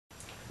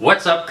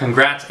What's up,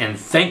 congrats, and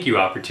thank you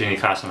opportunity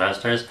cost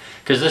investors,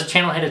 because this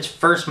channel hit its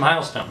first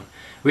milestone.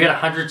 We had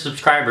 100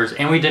 subscribers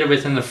and we did it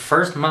within the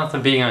first month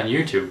of being on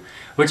YouTube,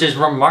 which is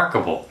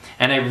remarkable.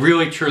 And I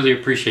really truly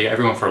appreciate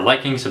everyone for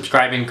liking,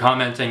 subscribing,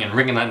 commenting, and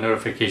ringing that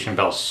notification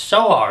bell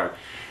so hard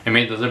it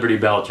made the Liberty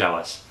Bell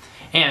jealous.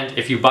 And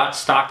if you bought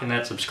stock in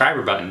that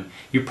subscriber button,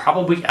 you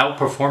probably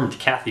outperformed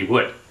Kathy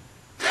Wood.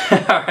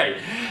 Alright,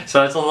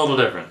 so it's a little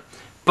different.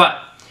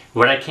 But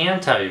what I can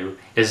tell you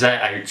is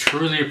that I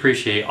truly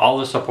appreciate all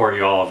the support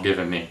you all have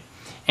given me.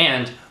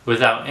 And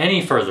without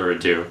any further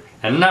ado,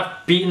 and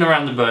enough beating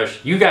around the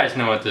bush, you guys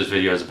know what this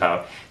video is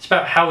about. It's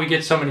about how we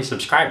get so many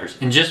subscribers.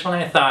 And just when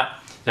I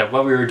thought that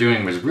what we were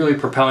doing was really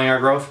propelling our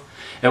growth,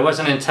 it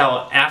wasn't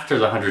until after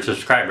the 100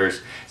 subscribers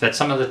that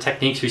some of the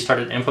techniques we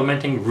started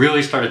implementing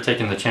really started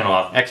taking the channel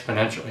off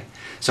exponentially.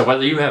 So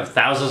whether you have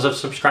thousands of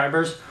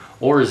subscribers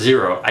or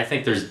 0, I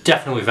think there's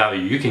definitely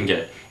value you can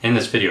get in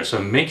this video. So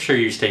make sure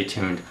you stay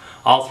tuned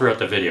all throughout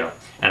the video.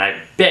 And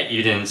I bet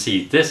you didn't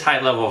see this high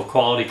level of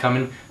quality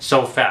coming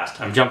so fast.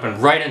 I'm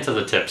jumping right into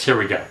the tips. Here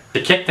we go.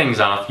 To kick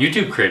things off,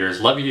 YouTube creators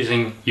love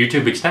using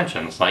YouTube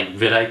extensions like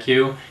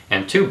vidIQ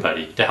and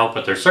TubeBuddy to help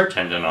with their search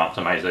engine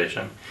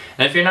optimization.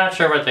 And if you're not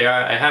sure what they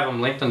are, I have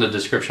them linked in the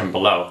description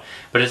below.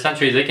 But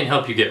essentially they can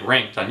help you get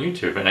ranked on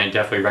YouTube, and I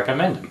definitely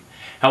recommend them.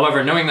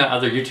 However, knowing that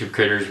other YouTube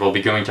creators will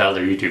be going to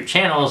other YouTube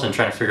channels and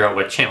trying to figure out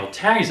what channel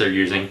tags they're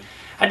using,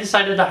 I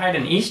decided to hide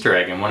an Easter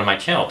egg in one of my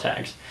channel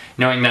tags,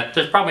 knowing that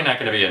there's probably not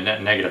going to be a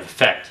net negative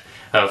effect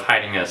of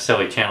hiding a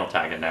silly channel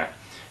tag in there.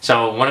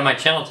 So one of my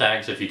channel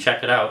tags, if you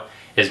check it out,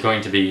 is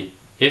going to be,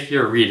 if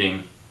you're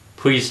reading,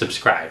 please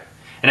subscribe.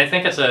 And I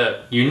think it's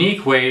a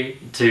unique way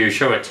to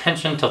show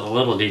attention to the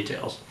little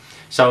details.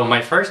 So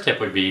my first tip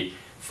would be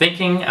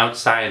thinking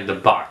outside the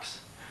box,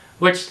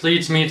 which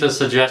leads me to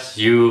suggest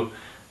you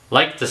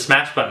like the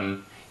smash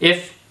button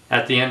if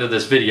at the end of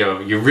this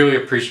video you really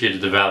appreciated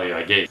the value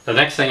I gave. The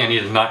next thing I need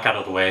to knock out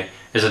of the way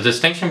is a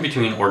distinction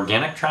between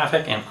organic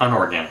traffic and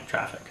unorganic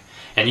traffic.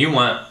 And you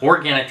want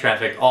organic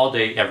traffic all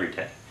day, every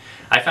day.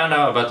 I found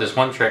out about this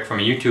one trick from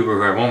a YouTuber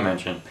who I won't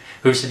mention,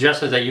 who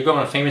suggested that you go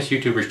on a famous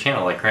YouTuber's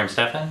channel like Graham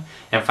Stephan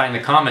and find the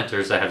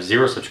commenters that have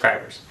 0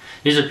 subscribers.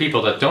 These are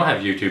people that don't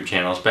have YouTube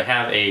channels but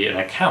have an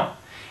account,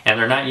 and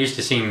they're not used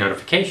to seeing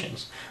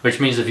notifications,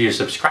 which means if you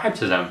subscribe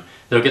to them,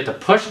 they'll get the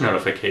push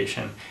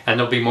notification and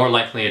they'll be more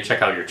likely to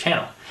check out your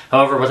channel.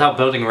 However, without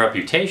building a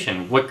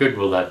reputation, what good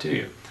will that do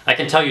you? I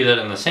can tell you that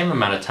in the same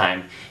amount of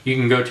time, you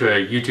can go to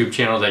a YouTube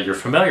channel that you're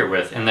familiar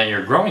with and that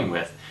you're growing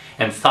with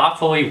and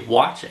thoughtfully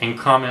watch and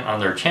comment on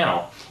their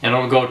channel, and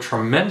it'll go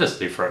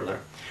tremendously further.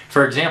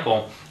 For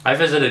example, I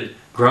visited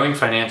Growing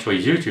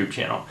Financially's YouTube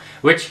channel,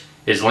 which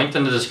is linked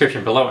in the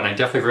description below, and I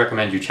definitely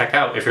recommend you check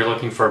out if you're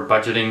looking for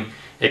budgeting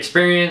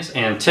experience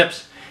and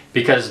tips,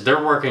 because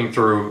they're working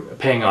through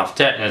paying off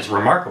debt and it's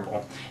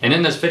remarkable. And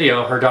in this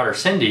video, her daughter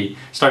Cindy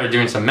started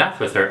doing some math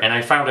with her, and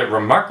I found it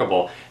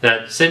remarkable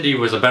that Cindy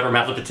was a better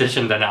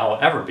mathematician than I'll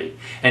ever be.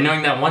 And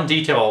knowing that one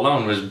detail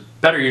alone was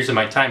better use of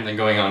my time than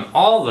going on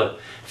all the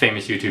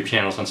famous YouTube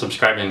channels and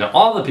subscribing to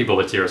all the people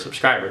with 0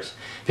 subscribers.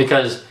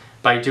 Because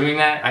by doing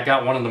that, I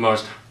got one of the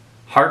most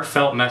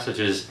heartfelt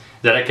messages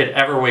that I could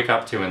ever wake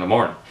up to in the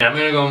morning. And I'm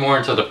gonna go more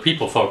into the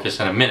people focus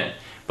in a minute.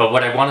 But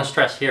what I want to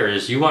stress here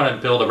is you want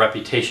to build a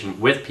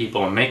reputation with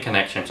people and make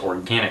connections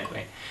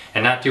organically,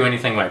 and not do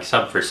anything like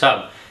sub for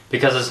sub,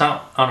 because it's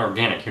not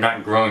unorganic. You're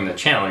not growing the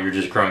channel, you're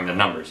just growing the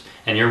numbers,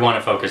 and you want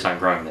to focus on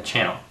growing the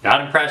channel.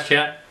 Not impressed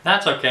yet?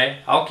 That's okay.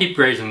 I'll keep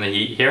raising the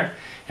heat here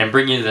and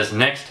bring you this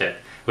next tip,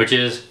 which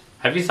is,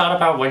 have you thought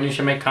about when you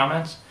should make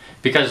comments?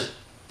 Because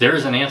there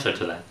is an answer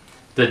to that.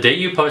 The day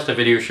you post a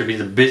video should be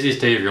the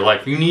busiest day of your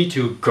life. You need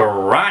to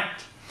grind.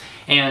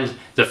 And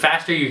the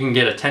faster you can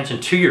get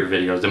attention to your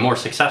videos, the more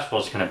successful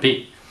it's going to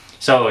be.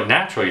 So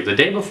naturally, the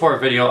day before a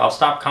video, I'll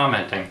stop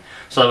commenting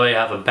so that way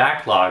I have a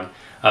backlog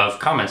of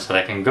comments that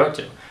I can go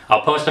to.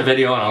 I'll post a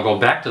video and I'll go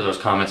back to those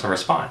comments and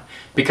respond.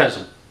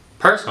 Because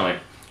personally,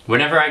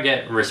 whenever I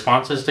get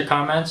responses to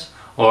comments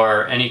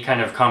or any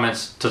kind of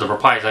comments to the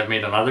replies I've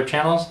made on other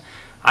channels,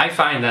 I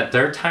find that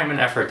their time and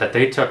effort that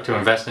they took to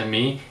invest in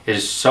me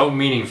is so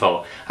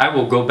meaningful. I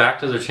will go back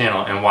to their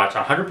channel and watch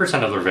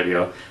 100% of their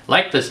video,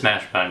 like the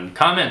smash button,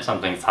 comment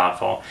something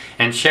thoughtful,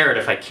 and share it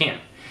if I can.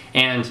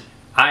 And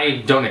I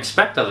don't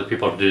expect other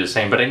people to do the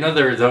same, but I know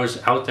there are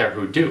those out there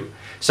who do.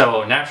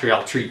 So naturally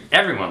I'll treat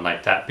everyone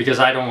like that, because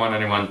I don't want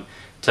anyone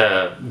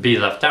to be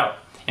left out.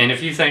 And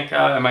if you think,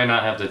 I might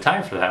not have the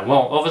time for that,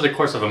 well, over the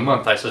course of a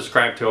month I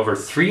subscribed to over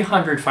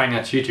 300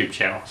 finance YouTube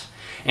channels.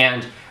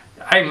 And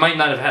I might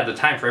not have had the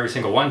time for every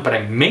single one, but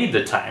I made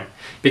the time,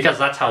 because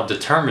that's how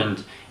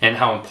determined and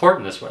how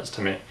important this was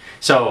to me.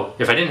 So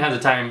if I didn't have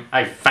the time,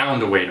 I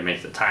found a way to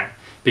make the time,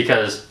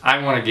 because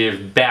I want to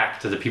give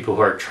back to the people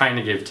who are trying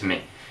to give to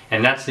me.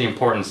 And that's the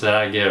importance that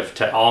I give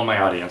to all my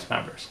audience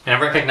members. And I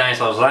recognize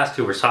those last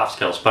 2 were soft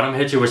skills, but I'm going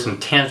to hit you with some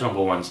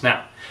tangible ones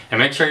now. And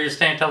make sure you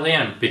stay until the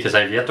end, because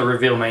I've yet to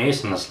reveal my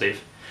ace in the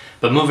sleeve.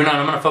 But moving on,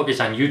 I'm going to focus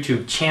on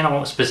YouTube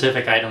channel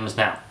specific items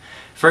now.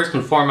 First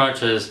and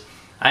foremost is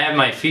I have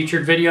my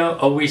featured video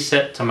always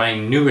set to my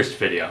newest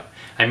video.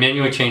 I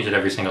manually change it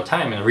every single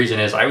time, and the reason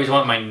is I always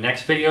want my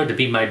next video to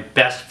be my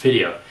best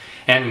video.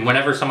 And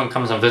whenever someone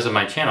comes and visits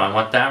my channel, I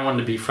want that one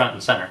to be front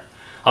and center.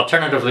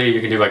 Alternatively,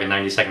 you can do like a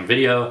 90-second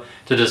video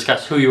to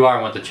discuss who you are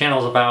and what the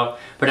channel's about,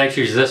 but I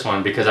choose this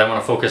one because I want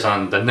to focus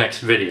on the next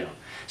video.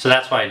 So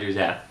that's why I do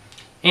that.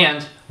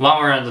 And while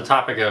we're on the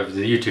topic of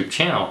the YouTube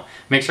channel,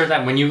 make sure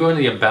that when you go to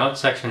the About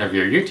section of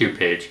your YouTube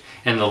page,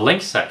 in the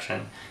Links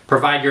section,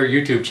 provide your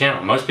YouTube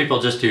channel. Most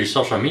people just do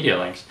social media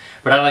links,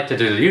 but I like to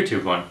do the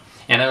YouTube one.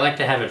 And I like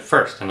to have it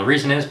first. And the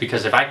reason is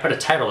because if I put a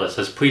title that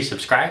says please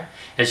subscribe,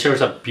 it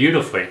shows up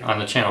beautifully on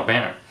the channel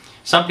banner.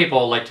 Some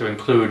people like to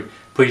include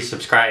please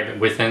subscribe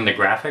within the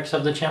graphics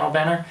of the channel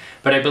banner,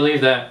 but I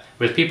believe that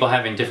with people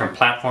having different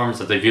platforms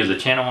that they view the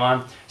channel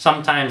on,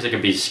 sometimes it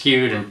can be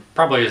skewed and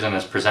probably isn't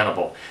as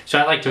presentable. So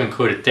I like to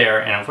include it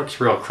there, and it looks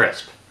real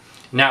crisp.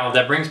 Now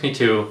that brings me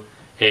to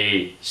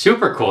a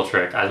super cool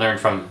trick I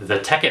learned from the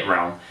Tech It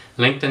realm,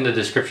 linked in the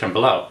description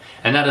below,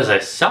 and that is a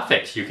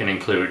suffix you can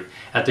include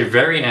at the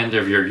very end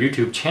of your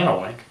YouTube channel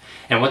link.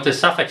 And what this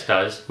suffix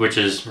does, which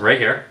is right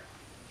here,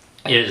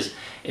 is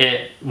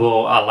it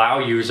will allow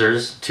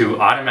users to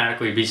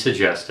automatically be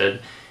suggested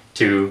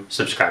to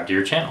subscribe to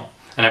your channel.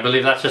 And I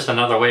believe that's just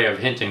another way of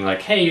hinting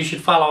like, hey, you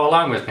should follow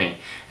along with me,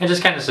 and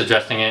just kind of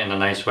suggesting it in a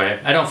nice way.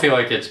 I don't feel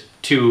like it's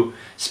too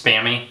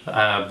spammy,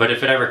 but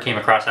if it ever came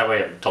across that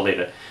way, I'd delete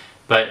it.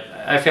 But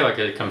I feel like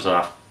it comes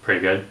off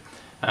pretty good.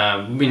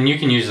 And you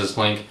can use this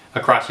link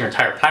across your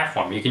entire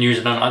platform. You can use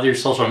it on other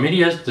social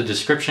medias, the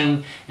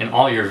description in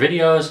all your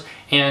videos,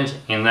 and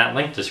in that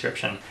link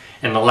description.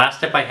 And the last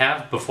tip I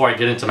have before I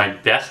get into my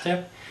best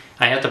tip,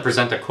 I have to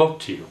present a quote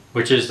to you,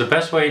 which is the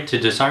best way to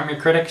disarm your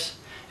critics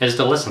is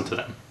to listen to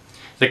them.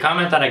 The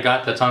comment that I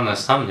got that's on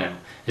this thumbnail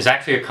is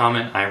actually a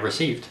comment I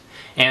received.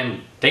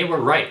 And they were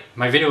right.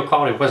 My video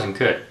quality wasn't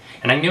good.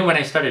 And I knew when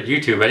I started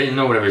YouTube, I didn't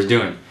know what I was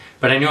doing.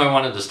 But I knew I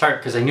wanted to start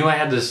because I knew I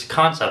had this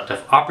concept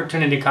of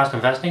opportunity cost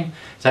investing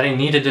that I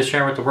needed to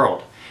share with the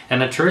world.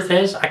 And the truth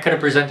is, I could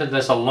have presented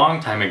this a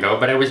long time ago,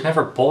 but I was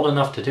never bold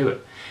enough to do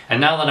it. And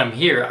now that I'm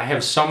here, I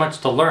have so much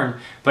to learn,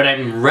 but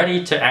I'm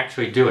ready to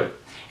actually do it.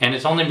 And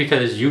it's only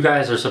because you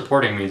guys are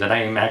supporting me that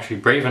I am actually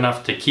brave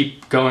enough to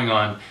keep going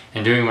on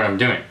and doing what I'm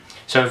doing.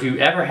 So if you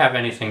ever have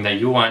anything that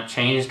you want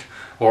changed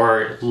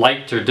or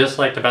liked or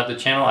disliked about the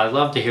channel, I'd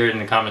love to hear it in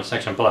the comment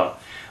section below.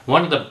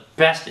 One of the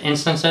best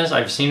instances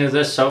I've seen of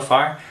this so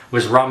far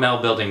was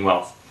Ramel building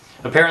wealth.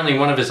 Apparently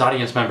one of his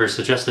audience members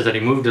suggested that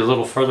he moved a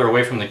little further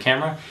away from the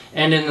camera,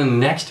 and in the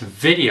next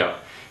video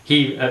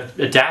he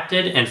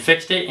adapted and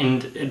fixed it,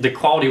 and the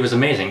quality was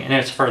amazing. And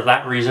it's for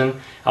that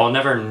reason I will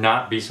never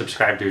not be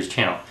subscribed to his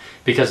channel,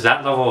 because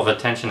that level of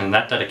attention and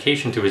that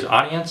dedication to his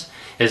audience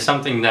is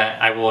something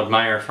that I will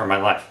admire for my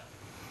life.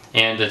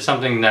 And it's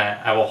something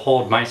that I will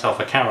hold myself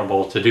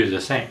accountable to do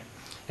the same.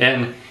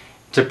 And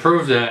to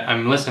prove that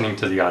I'm listening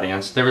to the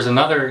audience, there was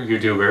another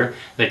YouTuber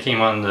that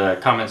came on the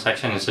comment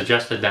section and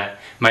suggested that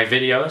my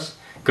videos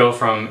go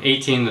from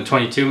 18 to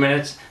 22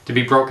 minutes to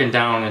be broken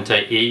down into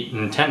 8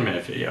 and 10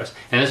 minute videos.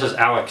 And this was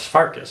Alex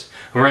Farkas,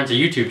 who runs a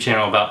YouTube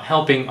channel about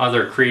helping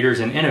other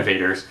creators and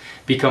innovators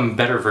become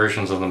better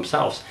versions of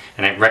themselves.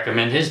 And I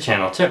recommend his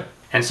channel too.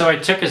 And so I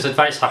took his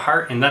advice to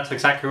heart, and that's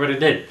exactly what I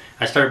did.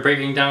 I started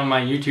breaking down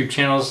my YouTube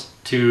channels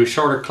to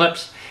shorter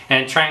clips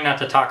and trying not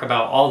to talk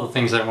about all the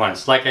things at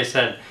once. Like I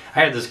said,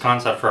 I had this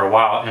concept for a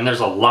while, and there's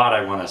a lot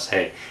I want to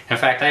say. In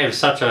fact, I have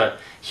such a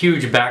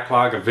huge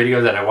backlog of video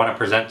that I want to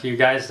present to you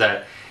guys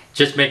that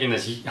just making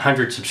this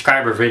 100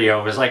 subscriber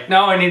video was like,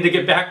 no, I need to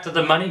get back to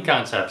the money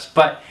concepts.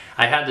 But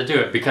I had to do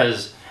it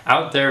because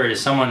out there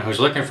is someone who's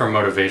looking for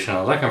motivation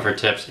or looking for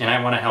tips, and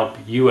I want to help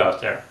you out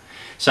there.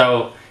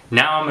 So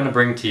now I'm going to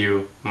bring to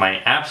you my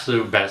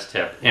absolute best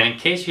tip. And in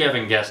case you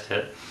haven't guessed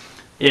it,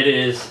 it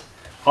is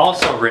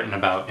also written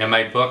about in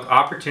my book,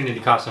 Opportunity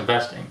Cost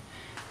Investing.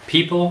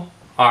 People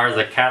are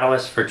the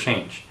catalyst for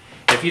change.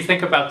 If you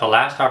think about the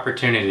last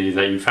opportunity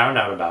that you found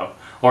out about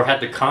or had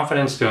the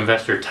confidence to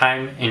invest your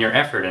time and your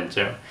effort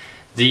into,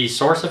 the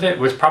source of it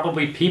was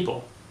probably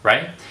people,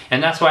 right?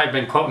 And that's why I've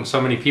been quoting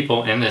so many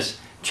people in this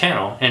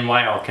channel, and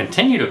why I'll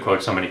continue to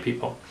quote so many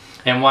people,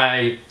 and why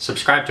I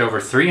subscribe to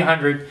over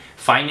 300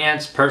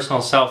 finance,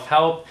 personal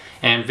self-help,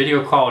 and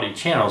video quality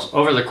channels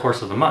over the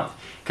course of the month.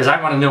 Because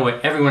I want to know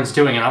what everyone's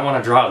doing, and I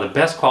want to draw the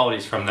best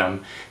qualities from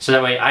them so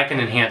that way I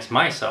can enhance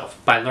myself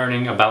by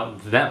learning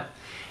about them.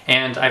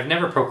 And I've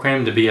never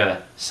proclaimed to be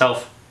a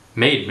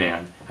self-made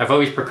man. I've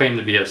always proclaimed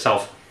to be a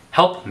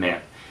self-help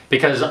man.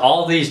 Because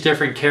all these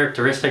different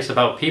characteristics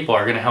about people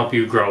are going to help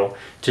you grow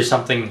to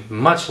something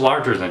much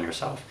larger than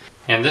yourself.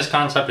 And this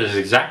concept is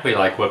exactly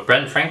like what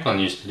Ben Franklin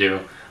used to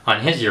do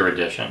on his year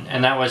edition,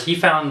 and that was he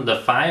found the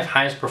 5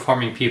 highest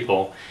performing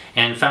people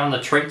and found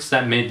the traits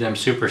that made them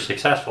super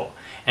successful,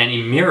 and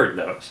he mirrored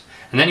those.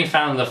 And then he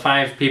found the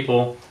 5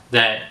 people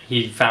that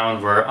he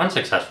found were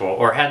unsuccessful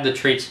or had the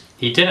traits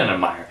he didn't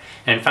admire,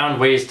 and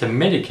found ways to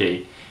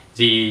mitigate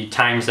the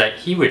times that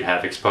he would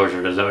have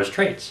exposure to those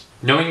traits.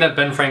 Knowing that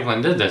Ben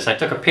Franklin did this, I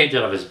took a page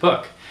out of his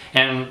book,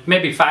 and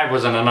maybe 5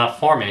 wasn't enough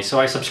for me, so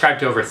I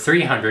subscribed to over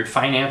 300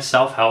 finance,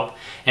 self-help,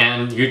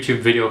 and YouTube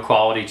video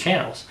quality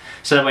channels.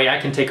 So that way I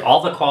can take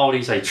all the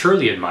qualities I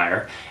truly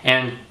admire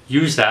and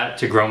use that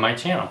to grow my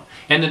channel.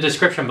 In the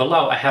description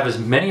below, I have as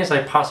many as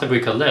I possibly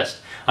could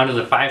list under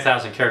the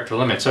 5,000 character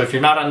limit. So if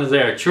you're not under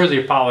there, I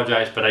truly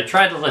apologize, but I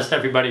tried to list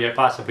everybody I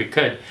possibly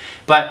could.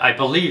 But I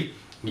believe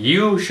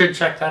you should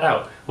check that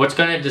out. What's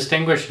going to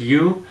distinguish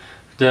you,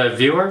 the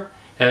viewer,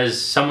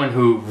 as someone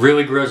who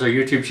really grows their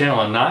YouTube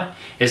channel and not,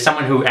 is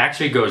someone who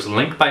actually goes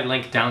link by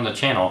link down the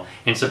channel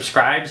and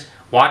subscribes,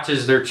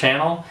 watches their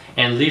channel,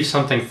 and leaves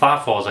something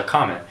thoughtful as a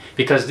comment.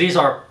 Because these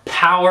are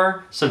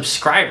power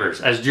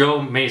subscribers, as Joe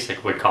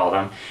Masick would call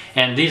them,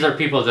 and these are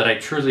people that I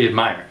truly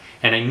admire,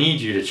 and I need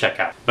you to check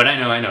out. But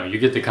I know, you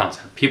get the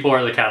concept. People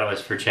are the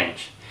catalyst for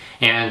change.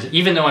 And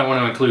even though I want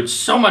to include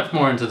so much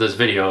more into this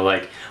video,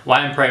 like why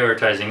I'm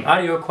prioritizing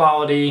audio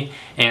quality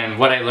and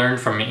what I learned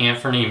from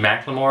Anthony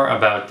McLemore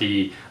about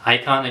the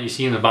icon that you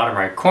see in the bottom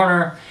right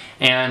corner,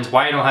 and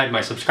why I don't hide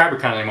my subscriber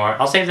count anymore,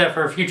 I'll save that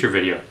for a future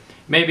video.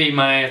 Maybe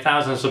my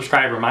 1,000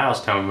 subscriber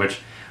milestone, which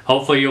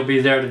hopefully you'll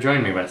be there to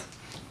join me with.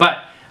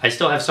 But I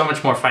still have so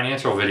much more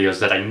financial videos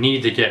that I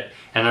need to get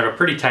and that are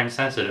pretty time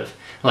sensitive,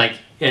 like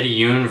Eddie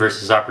Yoon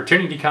versus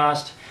opportunity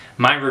cost,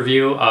 my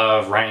review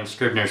of Ryan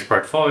Scribner's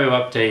portfolio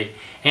update,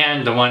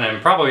 and the one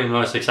I'm probably the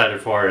most excited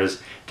for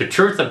is the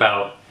truth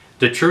about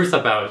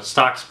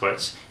stock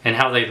splits and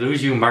how they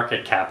lose you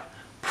market cap.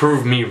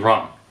 Prove me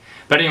wrong.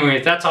 But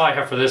anyway, that's all I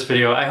have for this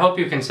video. I hope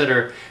you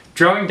consider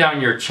drawing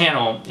down your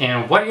channel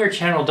and what your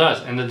channel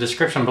does in the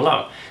description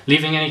below,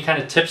 leaving any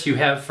kind of tips you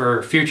have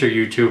for future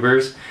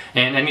YouTubers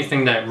and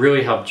anything that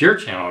really helped your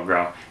channel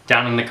grow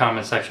down in the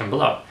comment section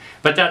below.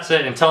 But that's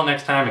it. Until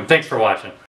next time, and thanks for watching.